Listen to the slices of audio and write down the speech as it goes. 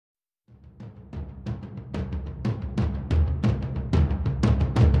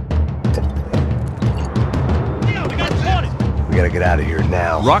gotta get out of here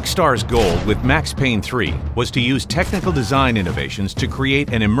now. Rockstar's goal with Max Payne 3 was to use technical design innovations to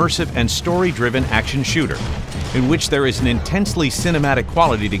create an immersive and story-driven action shooter, in which there is an intensely cinematic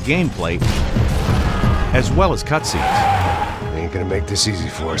quality to gameplay, as well as cutscenes. They ain't gonna make this easy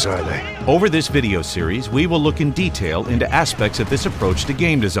for us, are they? Over this video series, we will look in detail into aspects of this approach to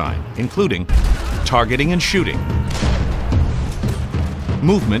game design, including targeting and shooting,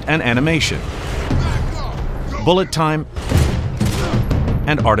 movement and animation, bullet time,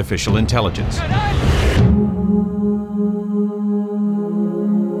 and artificial intelligence.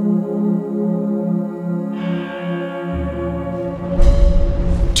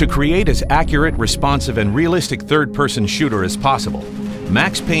 To create as accurate, responsive, and realistic third-person shooter as possible,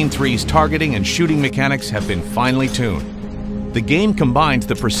 Max Payne 3's targeting and shooting mechanics have been finely tuned. The game combines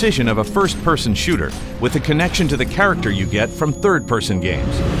the precision of a first-person shooter with the connection to the character you get from third-person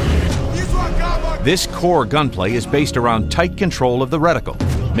games. This core gunplay is based around tight control of the reticle,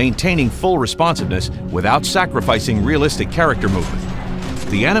 maintaining full responsiveness without sacrificing realistic character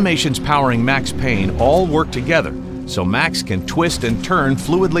movement. The animations powering Max Payne all work together, so Max can twist and turn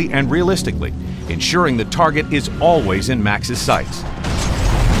fluidly and realistically, ensuring the target is always in Max's sights.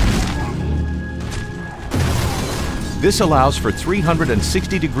 This allows for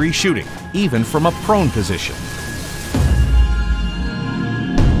 360-degree shooting, even from a prone position.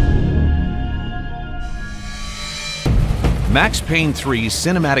 Max Payne 3's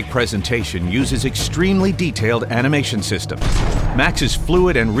cinematic presentation uses extremely detailed animation systems. Max's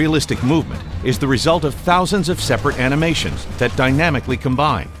fluid and realistic movement is the result of thousands of separate animations that dynamically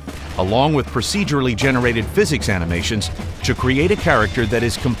combine, along with procedurally generated physics animations, to create a character that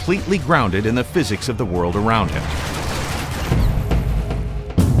is completely grounded in the physics of the world around him.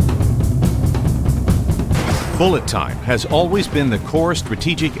 Bullet time has always been the core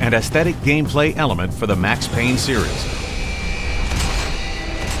strategic and aesthetic gameplay element for the Max Payne series.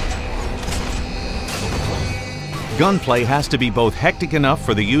 Gunplay has to be both hectic enough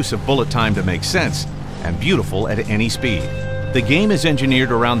for the use of bullet time to make sense and beautiful at any speed. The game is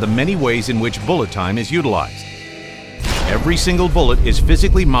engineered around the many ways in which bullet time is utilized. Every single bullet is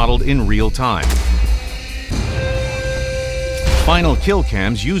physically modeled in real time. Final kill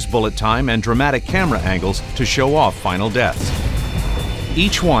cams use bullet time and dramatic camera angles to show off final deaths.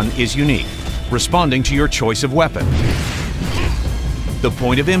 Each one is unique, responding to your choice of weapon, the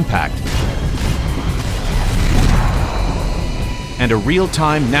point of impact, and a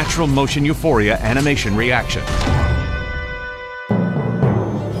real-time natural motion euphoria animation reaction.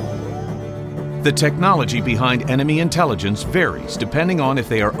 The technology behind enemy intelligence varies depending on if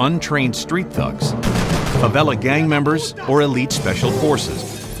they are untrained street thugs, favela gang members, or elite special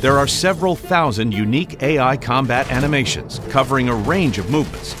forces. There are several thousand unique AI combat animations covering a range of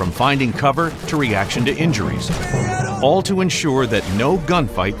movements, from finding cover to reaction to injuries, all to ensure that no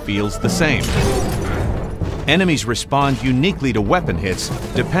gunfight feels the same. Enemies respond uniquely to weapon hits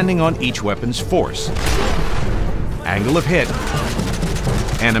depending on each weapon's force, angle of hit,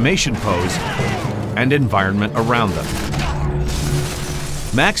 animation pose, and environment around them.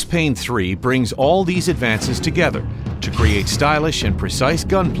 Max Payne 3 brings all these advances together to create stylish and precise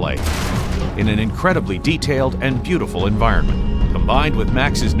gunplay in an incredibly detailed and beautiful environment. Combined with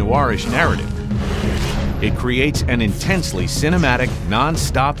Max's noirish narrative, it creates an intensely cinematic,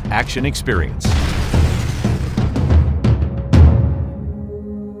 non-stop action experience.